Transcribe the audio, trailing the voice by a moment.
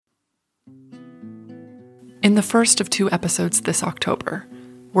In the first of 2 episodes this October,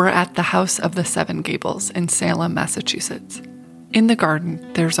 we're at the House of the Seven Gables in Salem, Massachusetts. In the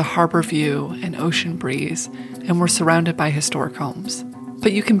garden, there's a harbor view, an ocean breeze, and we're surrounded by historic homes.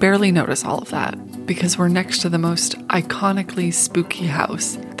 But you can barely notice all of that because we're next to the most iconically spooky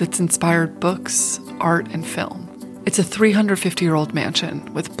house that's inspired books, art, and film. It's a 350-year-old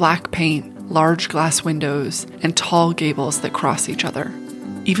mansion with black paint, large glass windows, and tall gables that cross each other.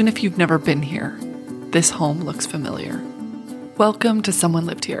 Even if you've never been here, this home looks familiar. Welcome to Someone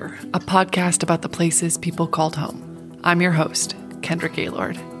Lived Here, a podcast about the places people called home. I'm your host, Kendra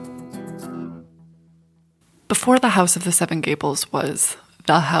Gaylord. Before the House of the Seven Gables was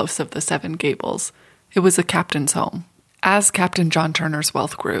the House of the Seven Gables, it was a captain's home. As Captain John Turner's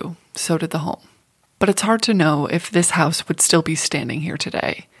wealth grew, so did the home. But it's hard to know if this house would still be standing here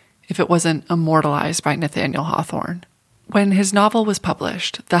today, if it wasn't immortalized by Nathaniel Hawthorne. When his novel was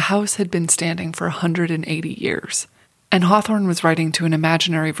published, the house had been standing for 180 years, and Hawthorne was writing to an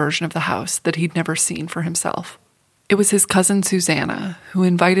imaginary version of the house that he'd never seen for himself. It was his cousin Susanna who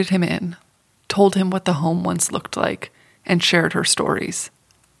invited him in, told him what the home once looked like, and shared her stories.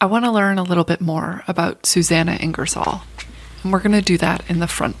 I want to learn a little bit more about Susanna Ingersoll, and we're going to do that in the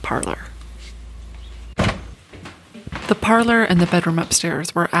front parlor. The parlor and the bedroom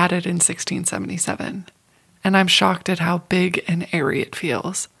upstairs were added in 1677, and I'm shocked at how big and airy it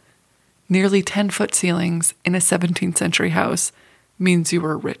feels. Nearly 10-foot ceilings in a 17th century house means you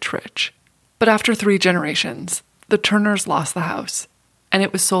were rich. But after 3 generations, the Turners lost the house, and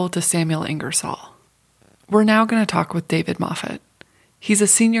it was sold to Samuel Ingersoll. We're now going to talk with David Moffett. He's a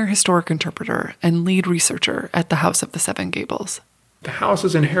senior historic interpreter and lead researcher at the House of the Seven Gables. The house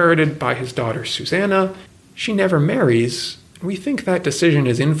is inherited by his daughter Susanna. She never marries. We think that decision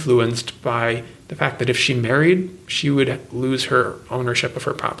is influenced by the fact that if she married, she would lose her ownership of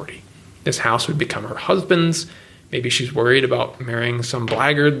her property. This house would become her husband's. Maybe she's worried about marrying some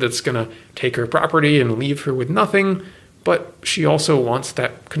blackguard that's going to take her property and leave her with nothing, but she also wants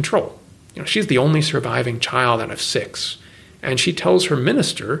that control. She's the only surviving child out of 6, and she tells her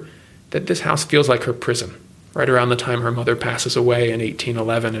minister that this house feels like her prison, right around the time her mother passes away in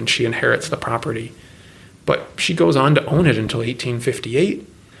 1811 and she inherits the property. But she goes on to own it until 1858.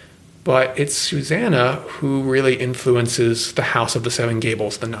 But it's Susanna who really influences The House of the Seven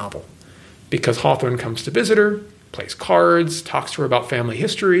Gables, the novel, because Hawthorne comes to visit her, plays cards, talks to her about family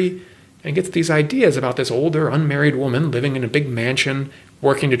history, and gets these ideas about this older, unmarried woman living in a big mansion,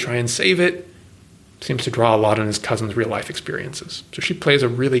 working to try and save it. Seems to draw a lot on his cousin's real-life experiences. So she plays a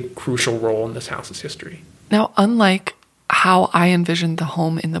really crucial role in this house's history. Now, unlike how I envisioned the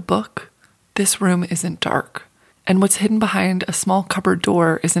home in the book, this room isn't dark. And what's hidden behind a small cupboard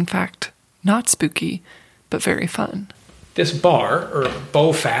door is, in fact, not spooky, but very fun. This bar, or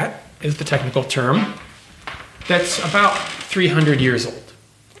Beaufat, is the technical term, that's about 300 years old.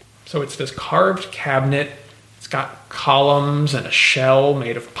 So it's this carved cabinet. It's got columns and a shell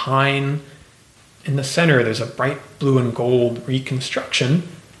made of pine. In the center, there's a bright blue and gold reconstruction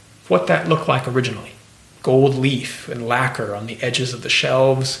of what that looked like originally. Gold leaf and lacquer on the edges of the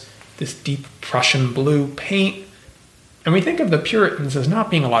shelves, this deep Prussian blue paint. And we think of the Puritans as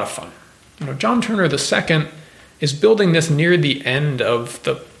not being a lot of fun. John Turner II is building this near the end of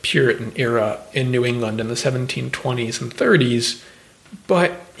the Puritan era in New England in the 1720s and 30s,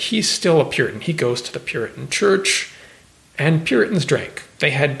 but he's still a Puritan. He goes to the Puritan church, and Puritans drank. They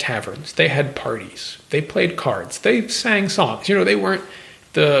had taverns. They had parties. They played cards. They sang songs. They weren't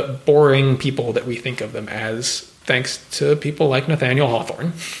the boring people that we think of them as, thanks to people like Nathaniel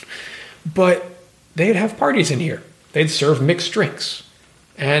Hawthorne. But they'd have parties in here. They'd serve mixed drinks.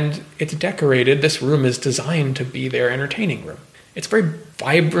 And it's decorated. This room is designed to be their entertaining room. It's very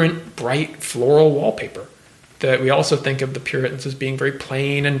vibrant, bright, floral wallpaper that we also think of the Puritans as being very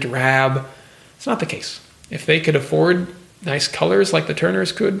plain and drab. It's not the case. If they could afford nice colors like the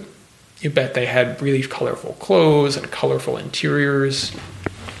Turners could, you bet they had really colorful clothes and colorful interiors.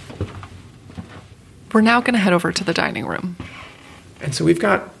 We're now going to head over to the dining room. And so we've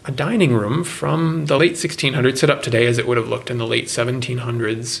got a dining room from the late 1600s, set up today as it would have looked in the late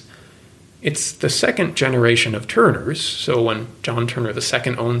 1700s. It's the second generation of Turners, so when John Turner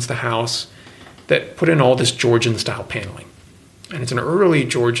II owns the house, that put in all this Georgian-style paneling. And it's an early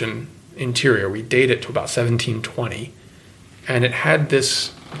Georgian interior. We date it to about 1720. And it had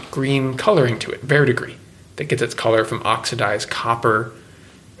this green coloring to it, verdigris, that gets its color from oxidized copper.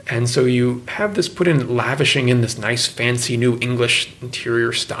 And so you have this put in, lavishing in this nice, fancy new English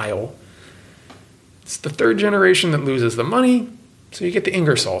interior style. It's the third generation that loses the money, so you get the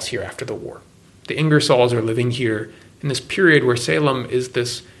Ingersolls here after the war. The Ingersolls are living here in this period where Salem is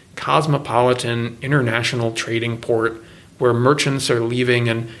this cosmopolitan international trading port where merchants are leaving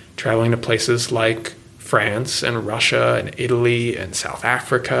and traveling to places like France and Russia and Italy and South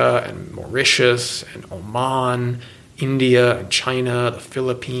Africa and Mauritius and Oman, India and China, the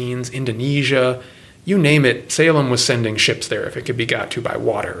Philippines, Indonesia. You name it, Salem was sending ships there if it could be got to by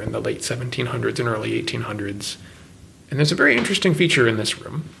water in the late 1700s and early 1800s. And there's a very interesting feature in this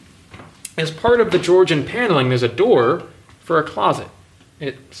room. As part of the Georgian paneling, there's a door for a closet.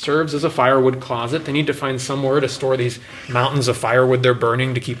 It serves as a firewood closet. They need to find somewhere to store these mountains of firewood they're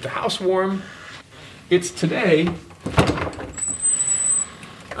burning to keep the house warm. It's today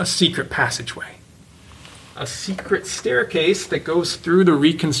a secret passageway, a secret staircase that goes through the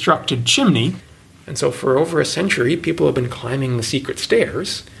reconstructed chimney. And so for over a century, people have been climbing the secret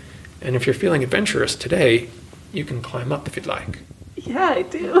stairs. And if you're feeling adventurous today, you can climb up if you'd like. Yeah, I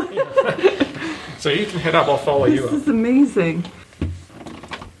do. So you can head up, I'll follow you up. This is amazing.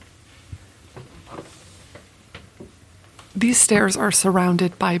 These stairs are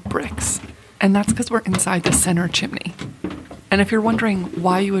surrounded by bricks, and that's because we're inside the center chimney. And if you're wondering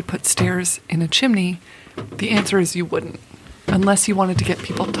why you would put stairs in a chimney, the answer is you wouldn't, unless you wanted to get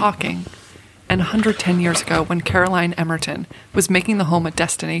people talking. And 110 years ago, when Caroline Emerton was making the home a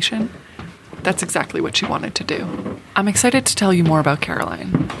destination, that's exactly what she wanted to do. I'm excited to tell you more about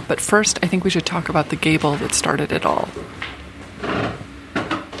Caroline, but first I think we should talk about the gable that started it all.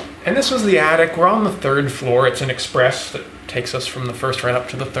 And this was the attic. We're on the third floor. It's an express that takes us from the first right up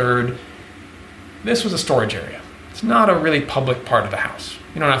to the third. This was a storage area. It's not a really public part of the house.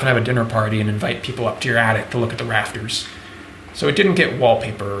 You don't often have a dinner party and invite people up to your attic to look at the rafters. So it didn't get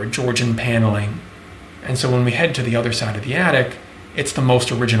wallpaper or Georgian paneling. And so when we head to the other side of the attic, it's the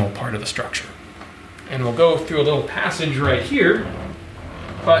most original part of the structure. And we'll go through a little passage right here,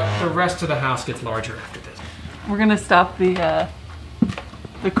 but the rest of the house gets larger after this. We're going to stop the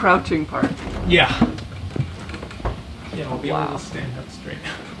crouching part. Yeah. Yeah, I'll be able to stand up straight.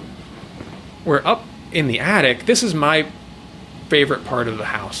 We're up in the attic. This is my favorite part of the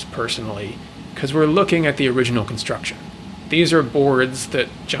house, personally, because we're looking at the original construction. These are boards that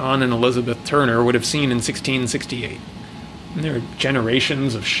John and Elizabeth Turner would have seen in 1668. And there are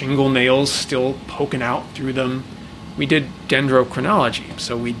generations of shingle nails still poking out through them. We did dendrochronology,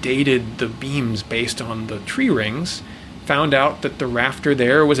 so we dated the beams based on the tree rings, found out that the rafter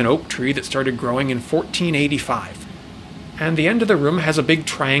there was an oak tree that started growing in 1485. And the end of the room has a big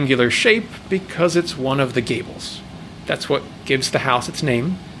triangular shape because it's one of the gables. That's what gives the house its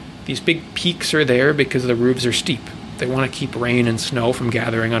name. These big peaks are there because the roofs are steep. They want to keep rain and snow from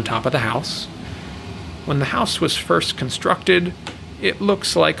gathering on top of the house. When the house was first constructed, it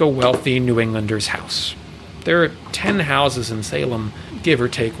looks like a wealthy New Englander's house. There are 10 houses in Salem, give or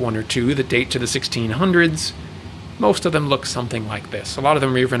take one or two, that date to the 1600s. Most of them look something like this. A lot of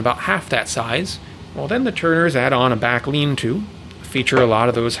them are even about half that size. Well, then the Turners add on a back lean-to, a feature a lot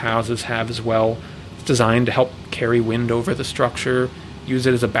of those houses have as well. It's designed to help carry wind over the structure, use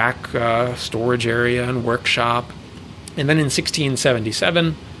it as a back storage area and workshop. And then in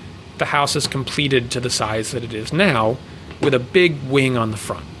 1677, the house is completed to the size that it is now, with a big wing on the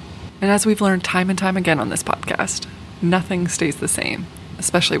front. And as we've learned time and time again on this podcast, nothing stays the same,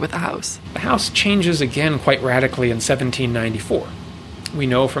 especially with a house. The house changes again quite radically in 1794. We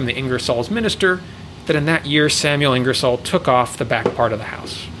know from the Ingersoll's minister that in that year Samuel Ingersoll took off the back part of the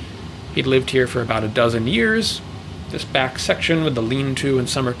house. He'd lived here for about a dozen years. This back section with the lean-to and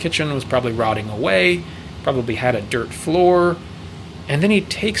summer kitchen was probably rotting away, probably had a dirt floor. And then he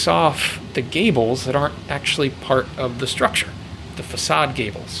takes off the gables that aren't actually part of the structure, the facade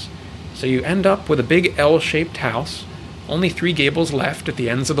gables. So you end up with a big L-shaped house, only 3 gables left at the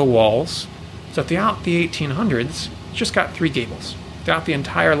ends of the walls. So throughout the 1800s, it's just got 3 gables. Throughout the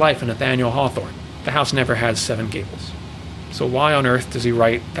entire life of Nathaniel Hawthorne, the house never has 7 gables. So why on earth does he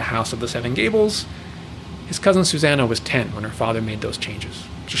write The House of the Seven Gables? His cousin Susanna was 10 when her father made those changes.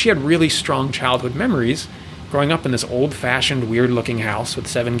 So she had really strong childhood memories growing up in this old-fashioned, weird-looking house with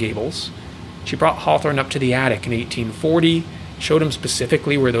 7 gables. She brought Hawthorne up to the attic in 1840, showed him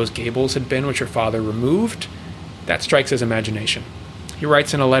specifically where those gables had been, which her father removed. That strikes his imagination. He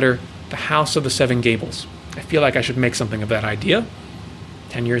writes in a letter, The House of the Seven Gables. I feel like I should make something of that idea.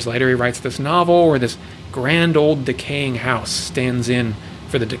 10 years later, he writes this novel where this grand old decaying house stands in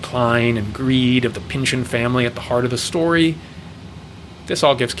for the decline and greed of the Pynchon family at the heart of the story. This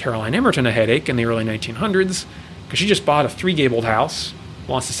all gives Caroline Emerton a headache in the early 1900s, because she just bought a 3-gabled house,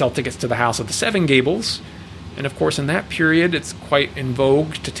 wants to sell tickets to the House of the Seven Gables, and of course in that period it's quite in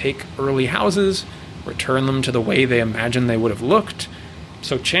vogue to take early houses, return them to the way they imagined they would have looked.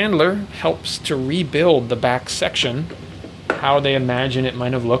 So Chandler helps to rebuild the back section how they imagine it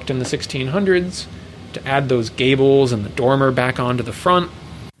might have looked in the 1600s, to add those gables and the dormer back onto the front.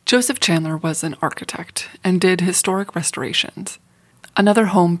 Joseph Chandler was an architect and did historic restorations. Another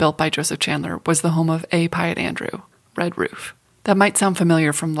home built by Joseph Chandler was the home of A. Piatt Andrew, Red Roof. That might sound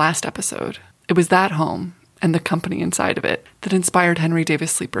familiar from last episode. It was that home, and the company inside of it, that inspired Henry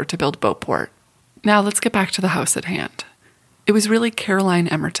Davis Sleeper to build Boatport. Now let's get back to the house at hand. It was really Caroline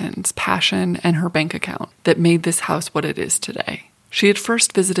Emerton's passion and her bank account that made this house what it is today. She had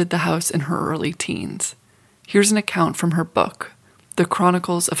first visited the house in her early teens. Here's an account from her book, The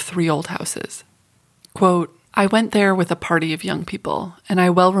Chronicles of Three Old Houses. Quote, I went there with a party of young people, and I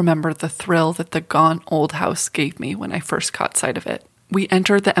well remember the thrill that the gaunt old house gave me when I first caught sight of it. We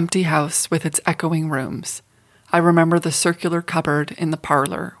entered the empty house with its echoing rooms. I remember the circular cupboard in the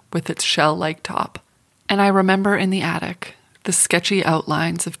parlor with its shell-like top. And I remember in the attic the sketchy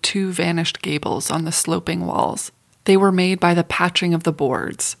outlines of two vanished gables on the sloping walls. They were made by the patching of the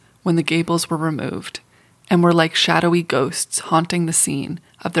boards when the gables were removed, and were like shadowy ghosts haunting the scene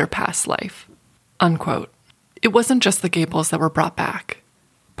of their past life. Unquote. It wasn't just the gables that were brought back.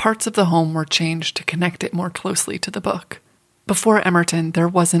 Parts of the home were changed to connect it more closely to the book. Before Emerton, there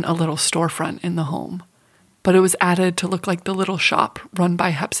wasn't a little storefront in the home, but it was added to look like the little shop run by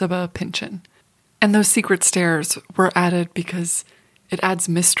Hepzibah Pynchon. And those secret stairs were added because it adds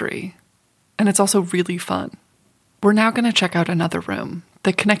mystery, and it's also really fun. We're now going to check out another room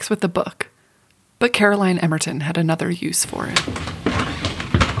that connects with the book, but Caroline Emerton had another use for it.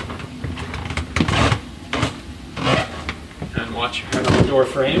 And watch right on the door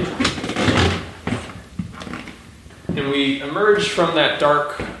frame. And we emerge from that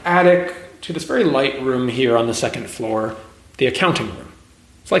dark attic to this very light room here on the second floor, the accounting room.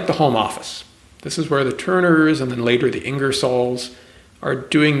 It's like the home office. This is where the Turners and then later the Ingersolls are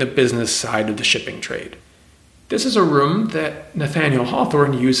doing the business side of the shipping trade. This is a room that Nathaniel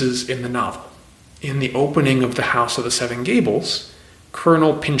Hawthorne uses in the novel. In the opening of the House of the Seven Gables,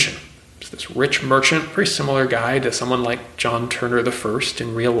 Colonel Pynchon is this rich merchant, very similar guy to someone like John Turner I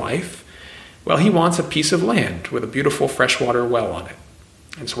in real life. Well, he wants a piece of land with a beautiful freshwater well on it.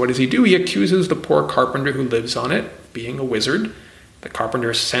 And so what does he do? He accuses the poor carpenter who lives on it of being a wizard. The carpenter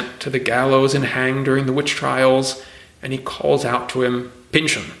is sent to the gallows and hanged during the witch trials, and he calls out to him,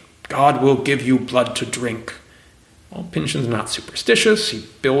 Pynchon, God will give you blood to drink. Well, Pynchon's not superstitious. He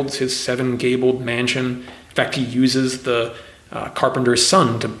builds his seven-gabled mansion. In fact, he uses the carpenter's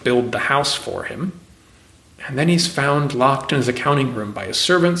son to build the house for him. And then he's found locked in his accounting room by his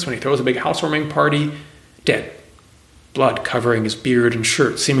servants when he throws a big housewarming party, dead. Blood covering his beard and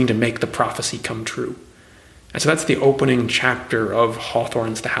shirt, seeming to make the prophecy come true. And so that's the opening chapter of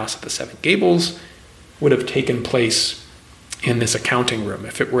Hawthorne's The House of the Seven Gables. Would have taken place in this accounting room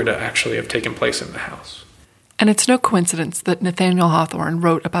if it were to actually have taken place in the house. And it's no coincidence that Nathaniel Hawthorne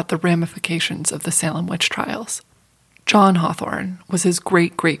wrote about the ramifications of the Salem witch trials. John Hawthorne was his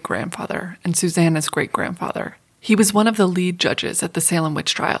great-great-grandfather and Susanna's great-grandfather. He was one of the lead judges at the Salem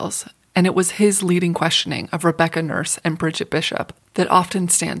witch trials, and it was his leading questioning of Rebecca Nurse and Bridget Bishop that often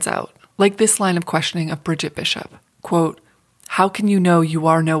stands out, like this line of questioning of Bridget Bishop, quote, how can you know you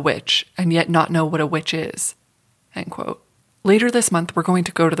are no witch and yet not know what a witch is? End quote. Later this month, we're going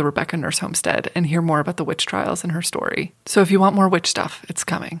to go to the Rebecca Nurse homestead and hear more about the witch trials and her story. So if you want more witch stuff, it's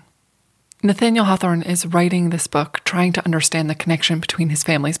coming. Nathaniel Hawthorne is writing this book trying to understand the connection between his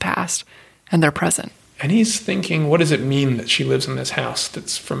family's past and their present. And he's thinking, what does it mean that she lives in this house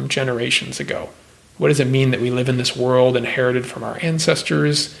that's from generations ago? What does it mean that we live in this world inherited from our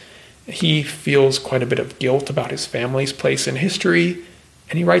ancestors? He feels quite a bit of guilt about his family's place in history,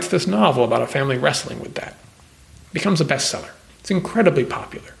 and he writes this novel about a family wrestling with that. It becomes a bestseller. It's incredibly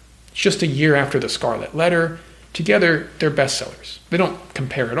popular. It's just a year after The Scarlet Letter. Together, they're bestsellers. They don't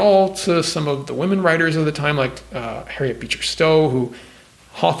compare at all to some of the women writers of the time, like Harriet Beecher Stowe, who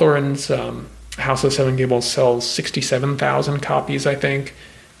Hawthorne's House of Seven Gables sells 67,000 copies, I think.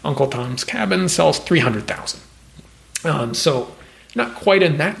 Uncle Tom's Cabin sells 300,000. So not quite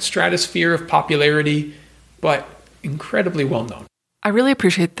in that stratosphere of popularity, but incredibly well known. I really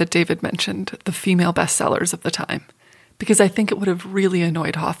appreciate that David mentioned the female bestsellers of the time, because I think it would have really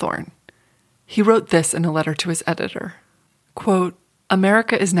annoyed Hawthorne. He wrote this in a letter to his editor. Quote,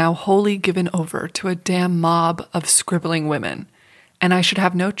 America is now wholly given over to a damn mob of scribbling women, and I should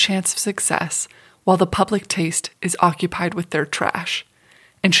have no chance of success while the public taste is occupied with their trash,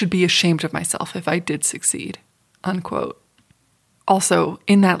 and should be ashamed of myself if I did succeed. Unquote. Also,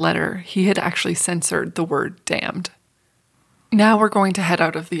 in that letter, he had actually censored the word damned. Now we're going to head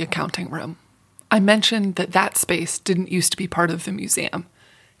out of the accounting room. I mentioned that space didn't used to be part of the museum,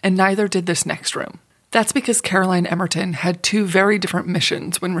 and neither did this next room. That's because Caroline Emerton had two very different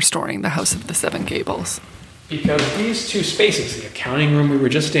missions when restoring the House of the Seven Gables. Because these two spaces, the accounting room we were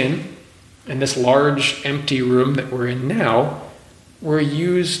just in, and this large empty room that we're in now, were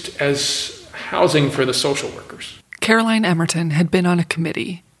used as housing for the social workers. Caroline Emerton had been on a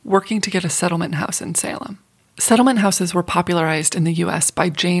committee working to get a settlement house in Salem. Settlement houses were popularized in the U.S. by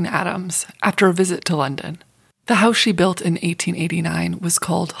Jane Addams after a visit to London. The house she built in 1889 was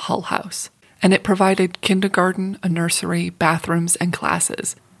called Hull House, and it provided kindergarten, a nursery, bathrooms, and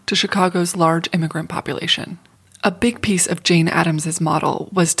classes to Chicago's large immigrant population. A big piece of Jane Addams's model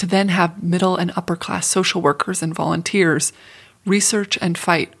was to then have middle and upper class social workers and volunteers research and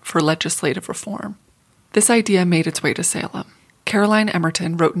fight for legislative reform. This idea made its way to Salem. Caroline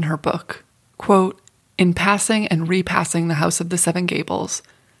Emerton wrote in her book, quote, "In passing and repassing the House of the Seven Gables,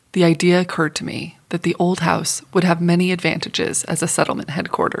 the idea occurred to me that the old house would have many advantages as a settlement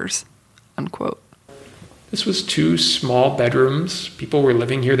headquarters," unquote. This was two small bedrooms. People were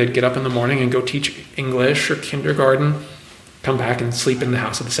living here. They'd get up in the morning and go teach English or kindergarten, come back and sleep in the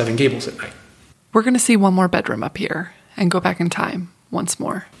House of the Seven Gables at night. We're going to see one more bedroom up here and go back in time once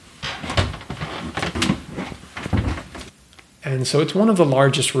more. And so it's one of the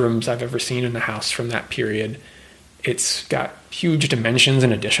largest rooms I've ever seen in a house from that period. It's got huge dimensions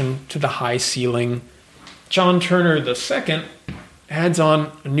in addition to the high ceiling. John Turner II adds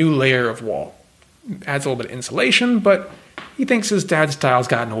on a new layer of wall. Adds a little bit of insulation, but he thinks his dad's style's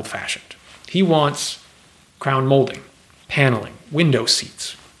gotten old-fashioned. He wants crown molding, paneling, window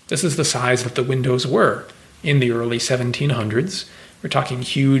seats. This is the size that the windows were in the early 1700s. We're talking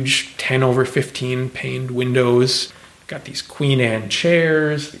huge 10/15 paned windows. Got these Queen Anne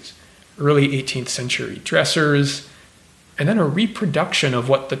chairs, these early 18th century dressers, and then a reproduction of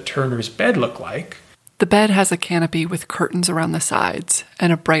what the Turners' bed looked like. The bed has a canopy with curtains around the sides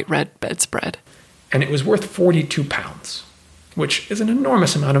and a bright red bedspread. And it was worth 42 pounds, which is an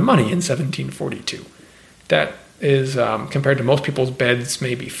enormous amount of money in 1742. That is, compared to most people's beds,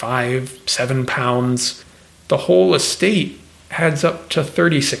 maybe 5-7 pounds. The whole estate adds up to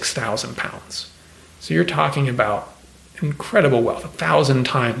 36,000 pounds. So you're talking about incredible wealth, 1,000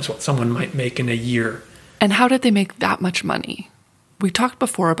 times what someone might make in a year. And how did they make that much money? We talked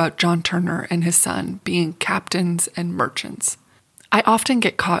before about John Turner and his son being captains and merchants. I often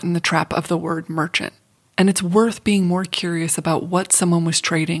get caught in the trap of the word merchant, and it's worth being more curious about what someone was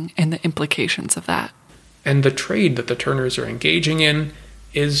trading and the implications of that. And the trade that the Turners are engaging in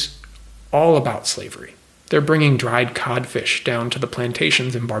is all about slavery. They're bringing dried codfish down to the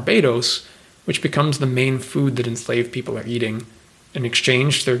plantations in Barbados, which becomes the main food that enslaved people are eating. In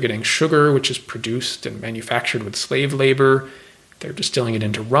exchange, they're getting sugar, which is produced and manufactured with slave labor. They're distilling it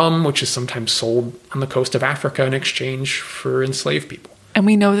into rum, which is sometimes sold on the coast of Africa in exchange for enslaved people. And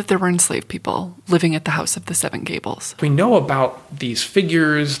we know that there were enslaved people living at the House of the Seven Gables. We know about these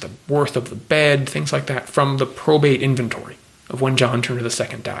figures, the worth of the bed, things like that, from the probate inventory of when John Turner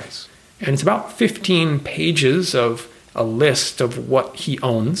II dies. And it's about 15 pages of a list of what he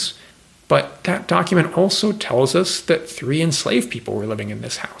owns. But that document also tells us that 3 enslaved people were living in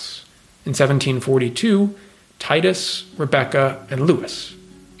this house. In 1742, Titus, Rebecca, and Lewis.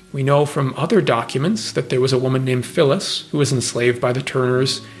 We know from other documents that there was a woman named Phyllis who was enslaved by the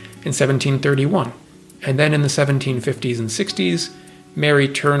Turners in 1731. And then in the 1750s and 60s, Mary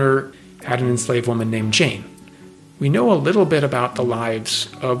Turner had an enslaved woman named Jane. We know a little bit about the lives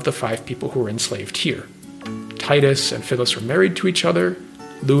of the 5 people who were enslaved here. Titus and Phyllis were married to each other.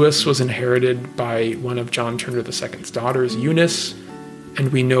 Lewis was inherited by one of John Turner II's daughters, Eunice,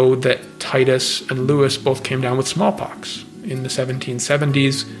 and we know that Titus and Lewis both came down with smallpox in the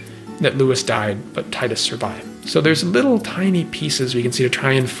 1770s, that Lewis died, but Titus survived. So there's little tiny pieces we can see to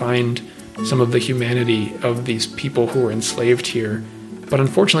try and find some of the humanity of these people who were enslaved here, but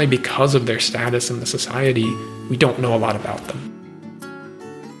unfortunately because of their status in the society, we don't know a lot about them.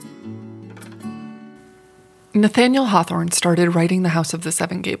 Nathaniel Hawthorne started writing The House of the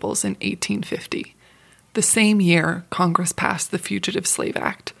Seven Gables in 1850. The same year, Congress passed the Fugitive Slave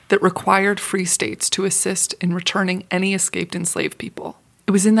Act that required free states to assist in returning any escaped enslaved people.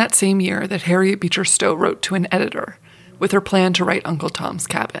 It was in that same year that Harriet Beecher Stowe wrote to an editor with her plan to write Uncle Tom's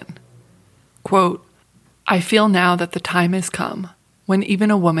Cabin. Quote, "I feel now that the time has come when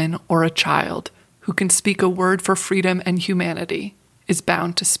even a woman or a child who can speak a word for freedom and humanity is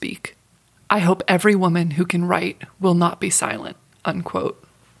bound to speak. I hope every woman who can write will not be silent," unquote.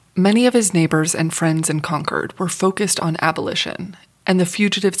 Many of his neighbors and friends in Concord were focused on abolition, and the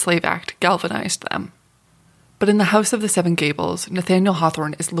Fugitive Slave Act galvanized them. But in The House of the Seven Gables, Nathaniel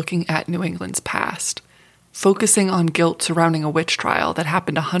Hawthorne is looking at New England's past, focusing on guilt surrounding a witch trial that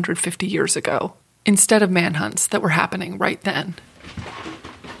happened 150 years ago. instead of manhunts that were happening right then.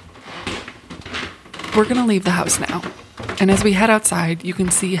 We're going to leave the house now. And as we head outside, you can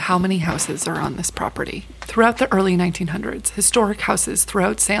see how many houses are on this property. Throughout the early 1900s, historic houses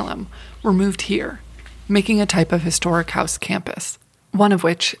throughout Salem were moved here, making a type of historic house campus, one of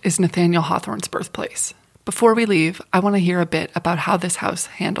which is Nathaniel Hawthorne's birthplace. Before we leave, I want to hear a bit about how this house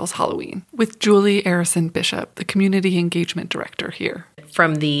handles Halloween with Julie Arison Bishop, the community engagement director here.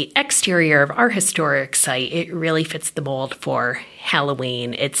 From the exterior of our historic site, it really fits the mold for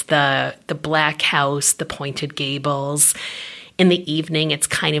Halloween. It's the black house, the pointed gables. In the evening, it's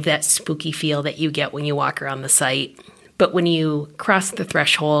kind of that spooky feel that you get when you walk around the site. But when you cross the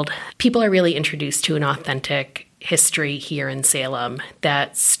threshold, people are really introduced to an authentic history here in Salem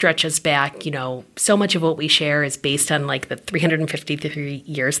that stretches back, so much of what we share is based on like the 353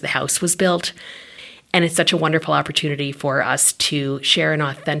 years the house was built. And it's such a wonderful opportunity for us to share an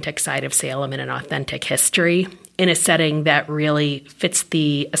authentic side of Salem and an authentic history in a setting that really fits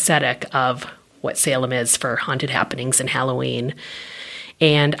the aesthetic of what Salem is for haunted happenings and Halloween.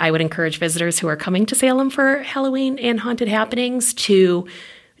 And I would encourage visitors who are coming to Salem for Halloween and haunted happenings to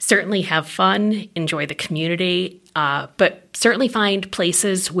certainly have fun, enjoy the community, but certainly find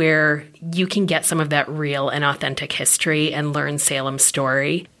places where you can get some of that real and authentic history and learn Salem's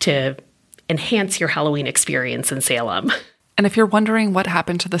story to enhance your Halloween experience in Salem. And if you're wondering what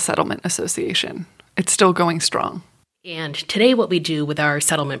happened to the Settlement Association, it's still going strong. And today what we do with our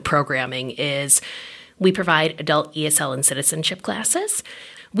settlement programming is we provide adult ESL and citizenship classes.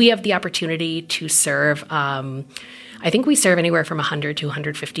 We have the opportunity to serve, I think we serve anywhere from 100 to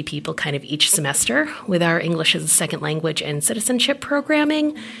 150 people kind of each semester with our English as a second language and citizenship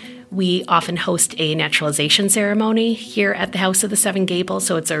programming. We often host a naturalization ceremony here at the House of the Seven Gables,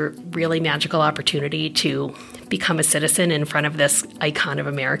 so it's a really magical opportunity to become a citizen in front of this icon of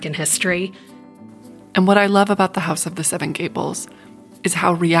American history. And what I love about the House of the Seven Gables is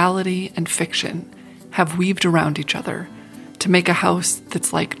how reality and fiction have weaved around each other to make a house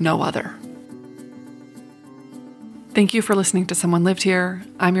that's like no other. Thank you for listening to Someone Lived Here.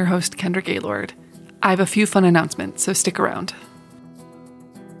 I'm your host, Kendra Gaylord. I have a few fun announcements, so stick around.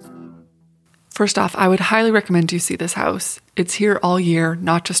 First off, I would highly recommend you see this house. It's here all year,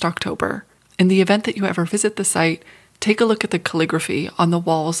 not just October. In the event that you ever visit the site, take a look at the calligraphy on the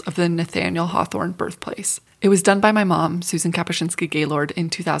walls of the Nathaniel Hawthorne birthplace. It was done by my mom, Susan Kapuscinski Gaylord, in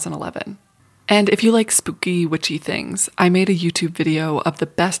 2011. And if you like spooky, witchy things, I made a YouTube video of the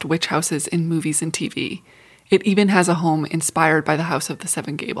best witch houses in movies and TV. It even has a home inspired by the House of the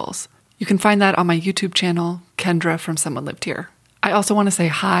Seven Gables. You can find that on my YouTube channel, Kendra from Someone Lived Here. I also want to say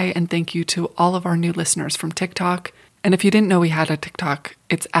hi and thank you to all of our new listeners from TikTok. And if you didn't know we had a TikTok,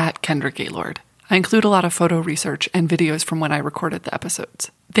 it's at Kendra Gaylord. I include a lot of photo research and videos from when I recorded the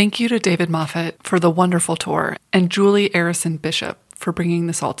episodes. Thank you to David Moffat for the wonderful tour and Julie Arison Bishop for bringing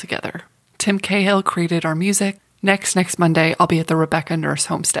this all together. Tim Cahill created our music. Next Monday, I'll be at the Rebecca Nurse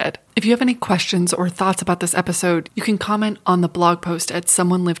Homestead. If you have any questions or thoughts about this episode, you can comment on the blog post at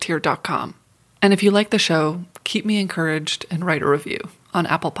someonelivedhere.com. And if you like the show, keep me encouraged and write a review on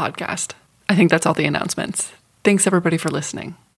Apple Podcast. I think that's all the announcements. Thanks everybody for listening.